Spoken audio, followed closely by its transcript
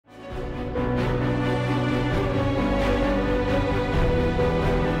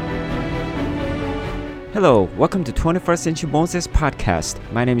Hello, welcome to 21st Century Moses Podcast.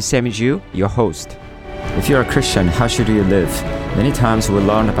 My name is Sammy Ju, your host. If you're a Christian, how should you live? Many times we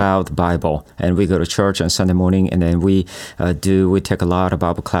learn about the Bible and we go to church on Sunday morning and then we take a lot of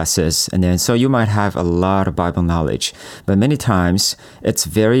Bible classes and then so you might have a lot of Bible knowledge. But many times it's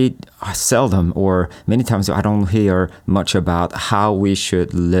very seldom or many times I don't hear much about how we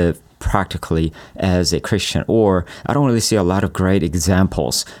should live practically as a Christian, or I don't really see a lot of great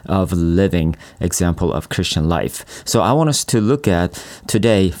examples of living example of Christian life. So I want us to look at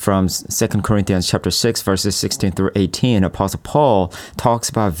today from 2 Corinthians chapter 6 verses 16 through 18. Apostle Paul talks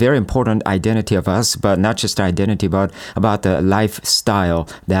about very important identity of us, but not just identity, but about the lifestyle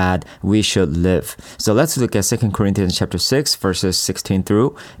that we should live. So let's look at 2 Corinthians chapter 6 verses 16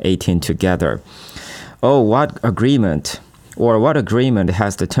 through 18 together. Oh, what agreement! Or what agreement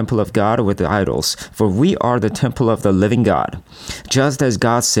has the temple of God with the idols? For we are the temple of the living God. Just as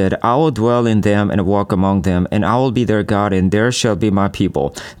God said, I will dwell in them and walk among them, and I will be their God, and there shall be my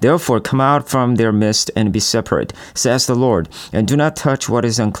people. Therefore come out from their midst and be separate, says the Lord, and do not touch what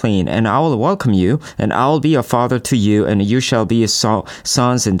is unclean. And I will welcome you, and I will be a father to you, and you shall be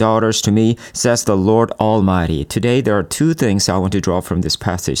sons and daughters to me, says the Lord Almighty. Today there are two things I want to draw from this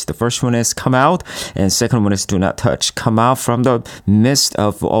passage. The first one is come out, and second one is do not touch. Come out from the midst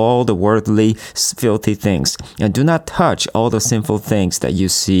of all the worldly, filthy things, and do not touch all the sinful things that you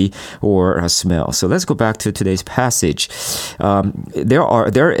see or smell. So let's go back to today's passage.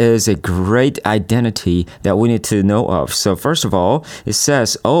 There is a great identity that we need to know of. So first of all, it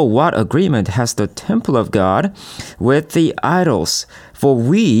says, oh, what agreement has the temple of God with the idols? For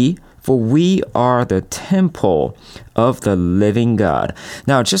we are the temple of the living God.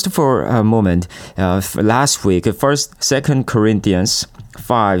 Now, just for a moment, last week, 2 Corinthians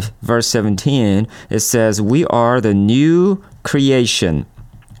 5, verse 17, it says, we are the new creation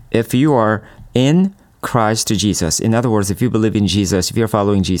if you are in Christ Jesus. In other words, if you believe in Jesus, if you're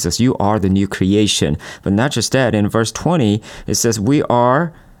following Jesus, you are the new creation. But not just that. In verse 20, it says, we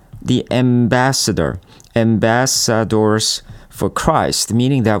are the ambassadors for Christ,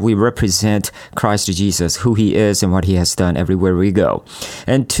 meaning that we represent Christ Jesus, who he is and what he has done everywhere we go.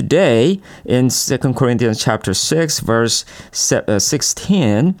 And today, in 2 Corinthians chapter 6, verse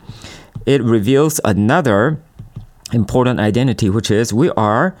 16, it reveals another important identity, which is we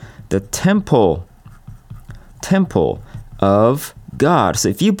are the temple of God. So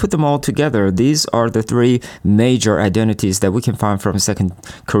if you put them all together, these are the three major identities that we can find from 2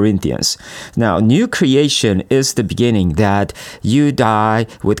 Corinthians. Now, new creation is the beginning, that you die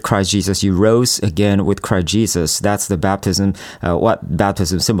with Christ Jesus, you rose again with Christ Jesus. That's the baptism, what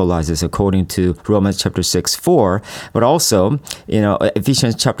baptism symbolizes according to Romans chapter 6:4. But also,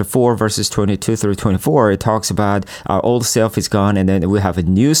 Ephesians chapter 4, verses 22 through 24, it talks about our old self is gone and then we have a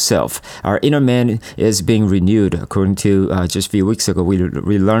new self. Our inner man is being renewed, according to just a few weeks ago,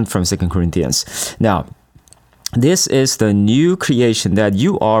 we learned from 2 Corinthians. Now, this is the new creation, that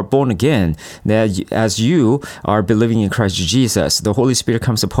you are born again, that as you are believing in Christ Jesus, the Holy Spirit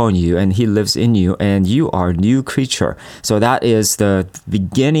comes upon you and he lives in you and you are a new creature. So that is the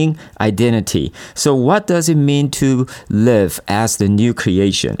beginning identity. So what does it mean to live as the new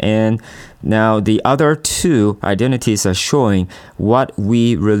creation? And now, the other two identities are showing what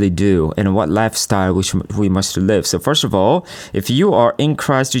we really do and what lifestyle we must live. So first of all, if you are in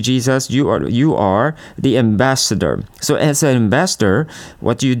Christ Jesus, you are the ambassador. So as an ambassador,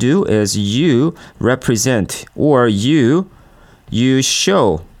 what you do is you represent or you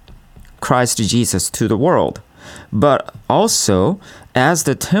show Christ Jesus to the world. But also, as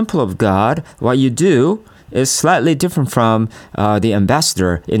the temple of God, what you do is slightly different from the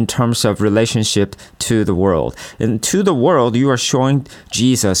ambassador in terms of relationship to the world. And to the world, you are showing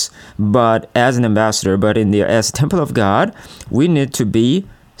Jesus, but as an ambassador, but as a temple of God, we need to be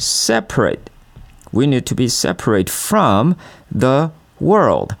separate. We need to be separate from the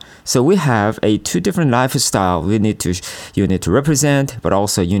world. So we have two different lifestyle. You need to represent, but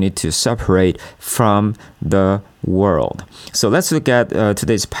also you need to separate from the world. So let's look at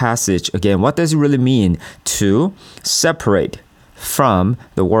today's passage again. What does it really mean to separate from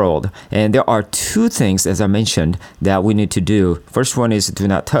the world? And there are two things, as I mentioned, that we need to do. First one is do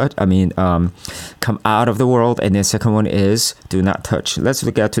not touch. Come out of the world, and the second one is do not touch. Let's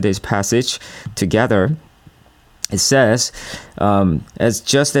look at today's passage together. It says,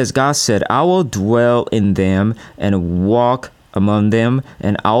 just as God said, I will dwell in them and walk among them,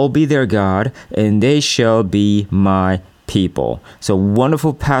 and I will be their God, and they shall be my people. So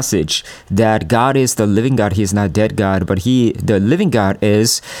wonderful passage that God is the living God. He is not dead God, but the living God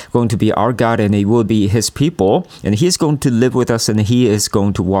is going to be our God, and he will be his people, and he is going to live with us, and he is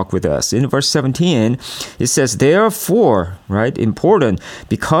going to walk with us. In verse 17, it says, therefore, right, important,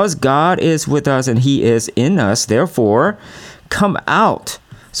 because God is with us and he is in us, therefore, come out.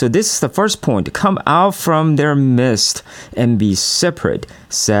 So this is the first point. Come out from their midst and be separate,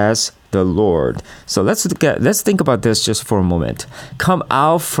 says the Lord. So let's think about this just for a moment. Come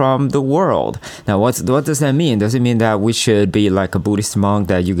out from the world. Now, what does that mean? Does it mean that we should be like a Buddhist monk,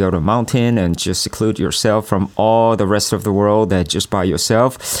 that you go to a mountain and just seclude yourself from all the rest of the world, that just by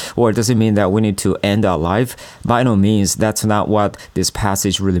yourself? Or does it mean that we need to end our life? By no means. That's not what this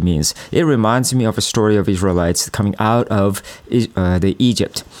passage really means. It reminds me of a story of Israelites coming out of the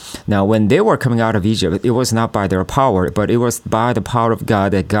Egypt. Now, when they were coming out of Egypt, it was not by their power, but it was by the power of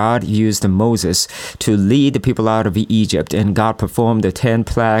God that God used Moses to lead the people out of Egypt, and God performed the 10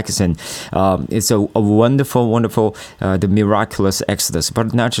 plagues, and it's a wonderful, the miraculous Exodus.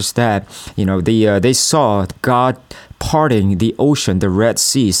 But not just that, they saw God parting the ocean, the Red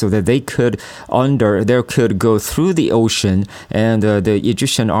Sea, so that they could go through the ocean, and the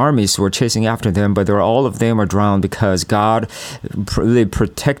Egyptian armies were chasing after them, but all of them are drowned because God really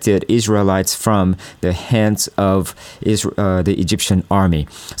protected Israelites from the hands of the Egyptian army.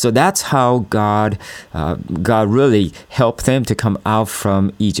 So that's how God really helped them to come out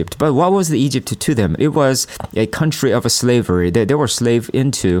from Egypt. But what was the Egypt to them? It was a country of slavery. They were slave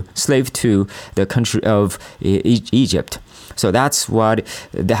to the country of Egypt. So that's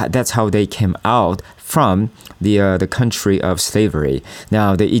how they came out from the country of slavery.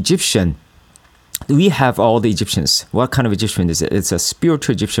 Now the Egyptian, we have all the Egyptians. What kind of Egyptian is it? It's a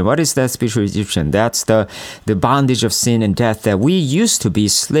spiritual Egyptian. What is that spiritual Egyptian? That's the bondage of sin and death, that we used to be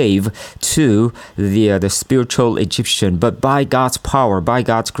slave to the spiritual Egyptian. But by God's power, by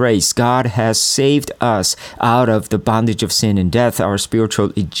God's grace, God has saved us out of the bondage of sin and death, our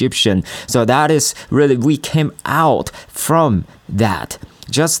spiritual Egyptian. So that is really, we came out from that.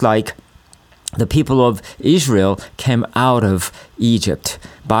 Just like the people of Israel came out of Egypt.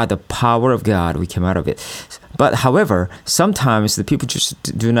 By the power of God, we came out of it. But however, sometimes the people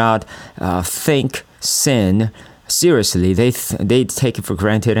just do not think sin seriously. They take it for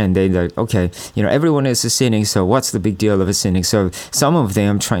granted, and they like, okay, everyone is sinning, so what's the big deal of sinning? So some of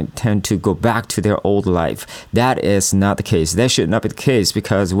them tend to go back to their old life. That is not the case. That should not be the case,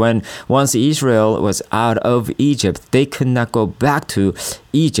 because once Israel was out of Egypt, they could not go back to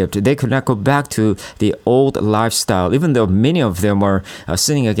Egypt. They could not go back to the old lifestyle, even though many of them were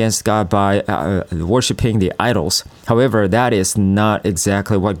sinning against God by worshiping the idols. However, that is not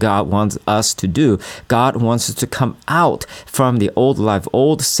exactly what God wants us to do. God wants us to come out from the old life,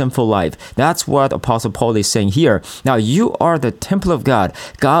 old sinful life. That's what Apostle Paul is saying here. Now, you are the temple of God.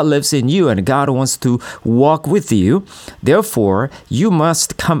 God lives in you, and God wants to walk with you. Therefore, you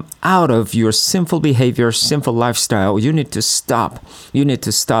must come out of your sinful behavior, sinful lifestyle. You need to stop. You need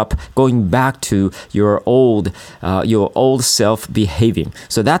to stop going back to your old self behaving.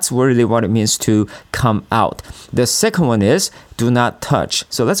 So that's really what it means to come out. The second one is do not touch.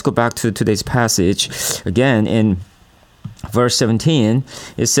 So let's go back to today's passage again. In verse 17,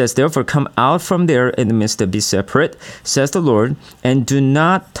 it says, therefore come out from there in the midst and be separate, says the Lord, and do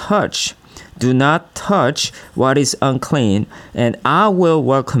not touch what is unclean, and I will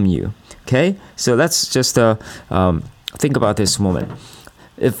welcome you. Okay, so let's just think about this moment.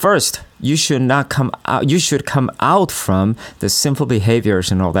 At first, you should not come out. You should come out from the sinful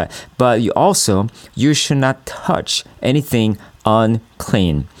behaviors and all that. But you should not touch anything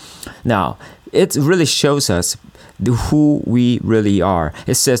unclean. Now, it really shows us who we really are.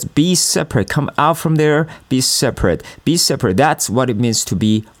 It says, be separate. Come out from there. Be separate. Be separate. That's what it means to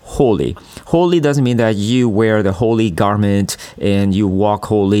be holy. Holy doesn't mean that you wear the holy garment and you walk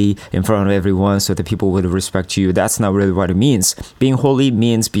holy in front of everyone so that people would respect you. That's not really what it means. Being holy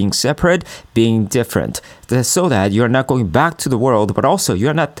means being separate, being different, so that you're not going back to the world, but also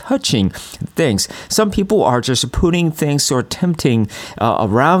you're not touching things. Some people are just putting things or tempting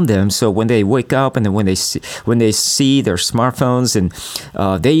around them. So when they wake up and then when they see their smartphones, and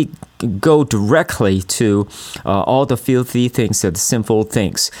they go directly to all the filthy things, the sinful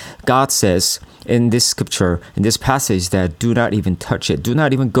things. God says in this scripture, in this passage, that do not even touch it. Do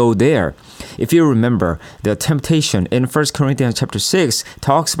not even go there. If you remember, the temptation in 1 Corinthians chapter 6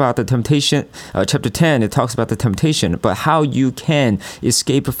 talks about the temptation. Chapter 10, it talks about the temptation, but how you can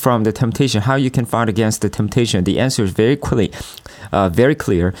escape from the temptation, how you can fight against the temptation. The answer is very clear.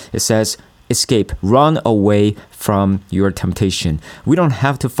 It says, escape, run away from your temptation. We don't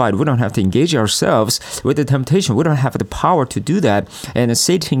have to fight. We don't have to engage ourselves with the temptation. We don't have the power to do that. And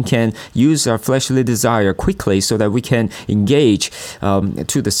Satan can use our fleshly desire quickly so that we can engage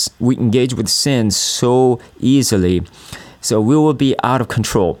with sin so easily. So we will be out of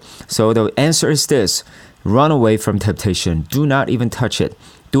control. So the answer is this: run away from temptation. Do not even touch it.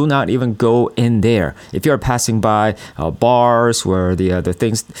 Do not even go in there. If you're passing by bars or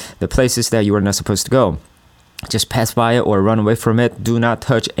the places that you are not supposed to go, just pass by it or run away from it. Do not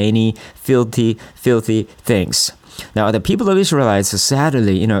touch any filthy things. Now, the people of Israelites,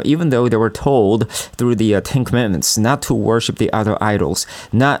 sadly, even though they were told through the Ten Commandments not to worship the other idols,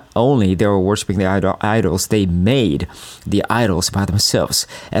 not only they were worshiping the idols, they made the idols by themselves.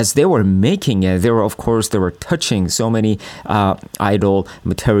 As they were making it, they were touching so many idol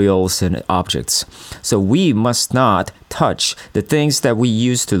materials and objects. So we must not touch the things that we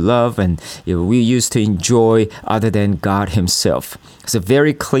used to love and we used to enjoy other than God Himself. It's a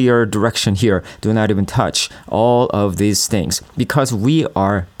very clear direction here. Do not even touch all of these things because we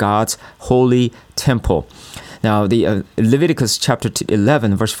are God's holy temple. Now, the Leviticus chapter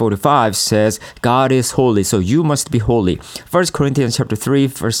 11, verse 45 says, God is holy, so you must be holy. 1 Corinthians chapter 3,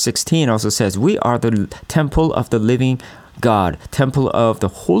 verse 16 also says, we are the temple of the living God, temple of the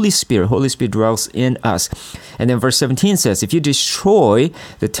Holy Spirit. Holy Spirit dwells in us. And then verse 17 says, if you destroy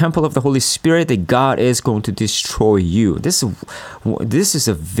the temple of the Holy Spirit, then God is going to destroy you. This is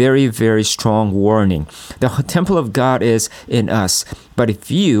a very, very strong warning. The temple of God is in us. But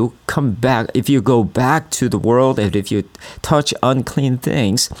if you go back to the world, and if you touch unclean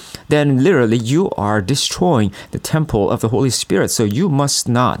things, then literally you are destroying the temple of the Holy Spirit. So you must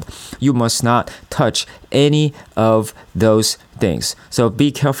not touch any of those things. So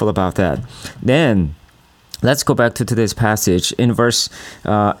be careful about that. Then let's go back to today's passage. In verse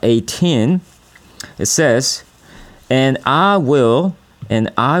 18, it says, And I will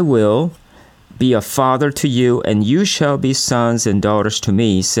be a father to you, and you shall be sons and daughters to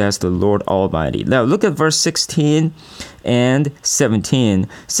me, says the Lord Almighty. Now look at verse 16 and 17.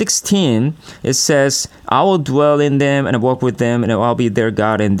 16, it says, I will dwell in them and walk with them, and I'll be their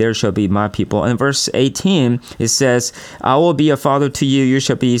God, and there shall be my people. And verse 18, it says, I will be a father to you, you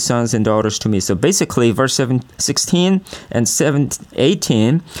shall be sons and daughters to me. So basically, verse 16 and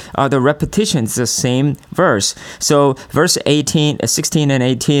 18 are the repetitions, the same verse. So verse 16 and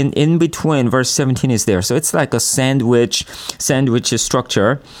 18, in between verse 17 is there. So it's like a sandwich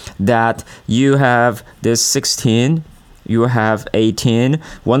structure that you have this 16, you have 18.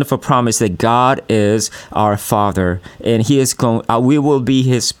 Wonderful promise that God is our Father, and He is we will be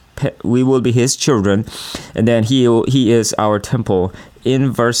His children, and then He is our temple.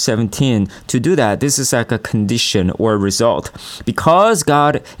 In verse 17, to do that, this is like a condition or result. Because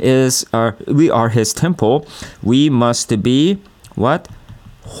we are His temple, we must be what?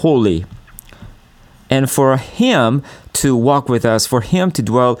 Holy. And for Him to walk with us, for Him to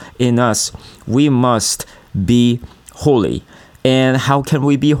dwell in us, we must be holy. And how can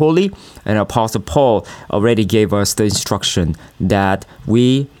we be holy? And Apostle Paul already gave us the instruction that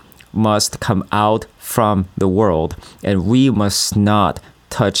we must come out from the world and we must not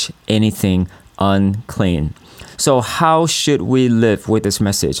touch anything unclean. So how should we live with this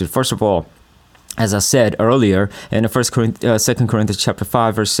message? First of all, as I said earlier in 2 Corinthians chapter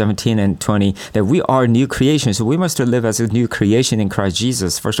 5, verse 17 and 20, that we are new creations. So we must live as a new creation in Christ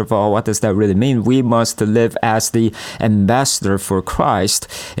Jesus. First of all, what does that really mean? We must live as the ambassador for Christ.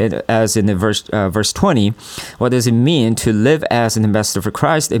 As in the verse 20, what does it mean to live as an ambassador for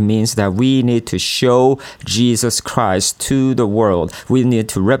Christ? It means that we need to show Jesus Christ to the world. We need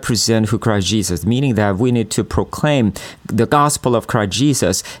to represent who Christ Jesus, meaning that we need to proclaim the gospel of Christ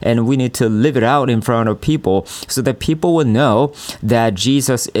Jesus, and we need to live it out in front of people so that people will know that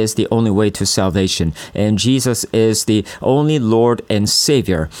Jesus is the only way to salvation and Jesus is the only Lord and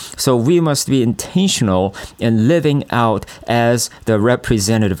Savior. So we must be intentional in living out as the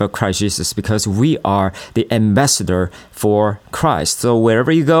representative of Christ Jesus because we are the ambassador for Christ. So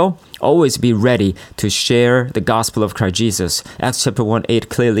wherever you go, always be ready to share the gospel of Christ Jesus. Acts chapter 1:8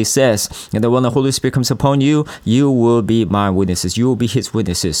 clearly says, and that when the Holy Spirit comes upon you, you will be my witnesses. You will be His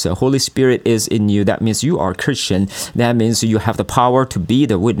witnesses. The Holy Spirit is in you. That means you are Christian. That means you have the power to be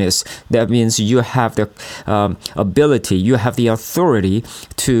the witness. That means you have the ability, you have the authority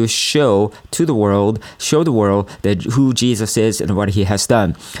to show the world that who Jesus is and what He has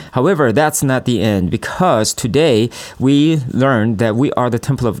done. However, that's not the end, because today we learned that we are the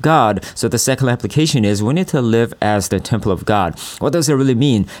temple of God. God. So the second application is we need to live as the temple of God. What does it really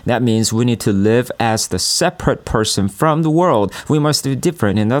mean? That means we need to live as the separate person from the world. We must be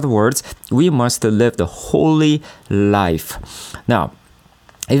different. In other words, we must live the holy life. Now,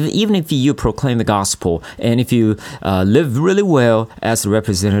 even if you proclaim the gospel and if you live really well as a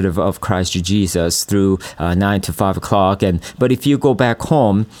representative of Christ Jesus through 9 to 5 o'clock, but if you go back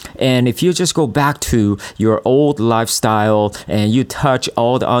home and if you just go back to your old lifestyle and you touch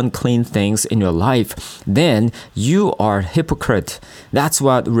all the unclean things in your life, then you are a hypocrite. That's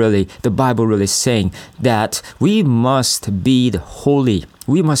what really the Bible really is saying, that we must be holy.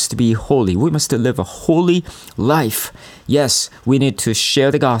 We must be holy. We must live a holy life. Yes, we need to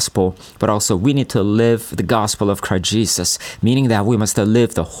share the gospel, but also we need to live the gospel of Christ Jesus, meaning that we must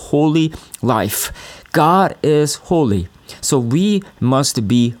live the holy life. God is holy, so we must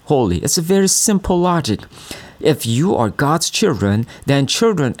be holy. It's a very simple logic. If you are God's children, then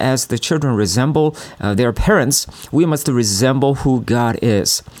children, as the children resemble their parents, we must resemble who God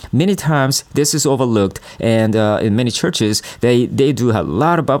is. Many times this is overlooked, and in many churches they do a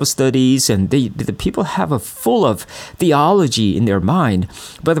lot of Bible studies, and the people have a full of theology in their mind.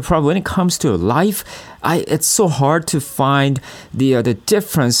 But the problem when it comes to life, it's so hard to find the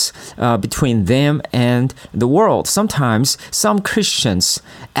difference between them and the world. Sometimes some Christians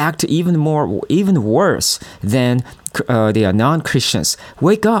act even worse than the non-Christians.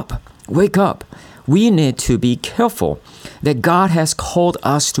 Wake up. We need to be careful that God has called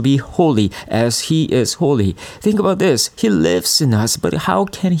us to be holy as He is holy. Think about this. He lives in us, but how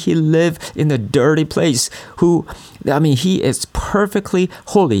can He live in a dirty place? He is perfectly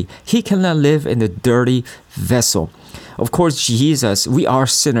holy. He cannot live in a dirty vessel. Of course, Jesus, we are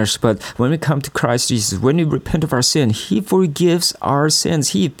sinners, but when we come to Christ Jesus, when we repent of our sin, He forgives our sins.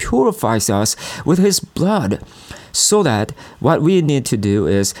 He purifies us with His blood. So that what we need to do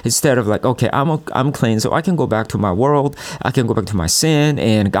is, instead of like, okay, I'm clean, so I can go back to my world, I can go back to my sin,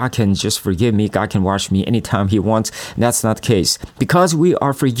 and God can just forgive me, God can wash me anytime He wants. That's not the case. Because we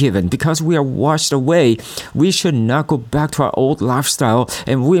are forgiven, because we are washed away, we should not go back to our old lifestyle,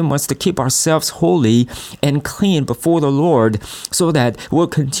 and we must keep ourselves holy and clean before the Lord, so that we'll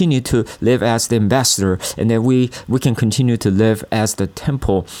continue to live as the ambassador, and that we can continue to live as the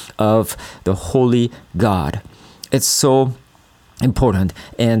temple of the holy God. It's so important,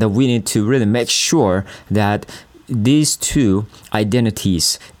 and we need to really make sure that these two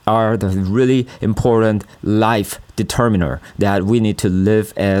identities are the really important life determiner, that we need to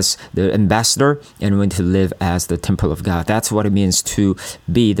live as the ambassador and we need to live as the temple of God. That's what it means to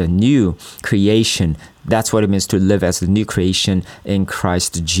be the new creation. That's what it means to live as the new creation in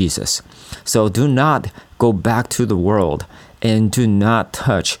Christ Jesus. So do not go back to the world and do not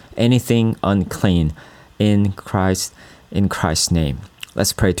touch anything unclean in Christ's name.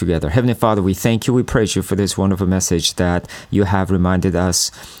 Let's pray together. Heavenly Father, we thank you, we praise you for this wonderful message that you have reminded us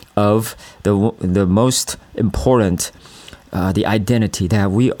of the most important, the identity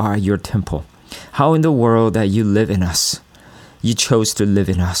that we are your temple. How in the world that you live in us, you chose to live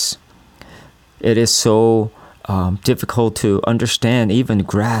in us. It is so difficult to understand, even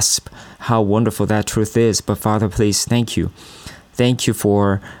grasp how wonderful that truth is. But Father, please, thank you. Thank you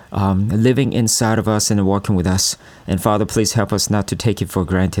for living inside of us and working with us. And Father, please help us not to take it for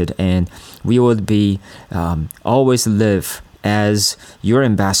granted. And we would be always live as your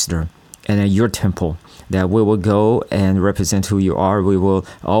ambassador and your temple, that we will go and represent who you are. We will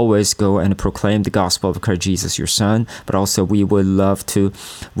always go and proclaim the gospel of Christ Jesus, your Son. But also we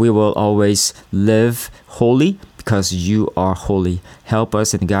will always live holy, because you are holy. Help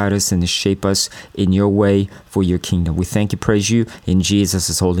us and guide us and shape us in your way for your kingdom. We thank you, praise you. In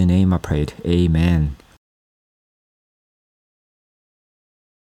Jesus' holy name I prayed. Amen.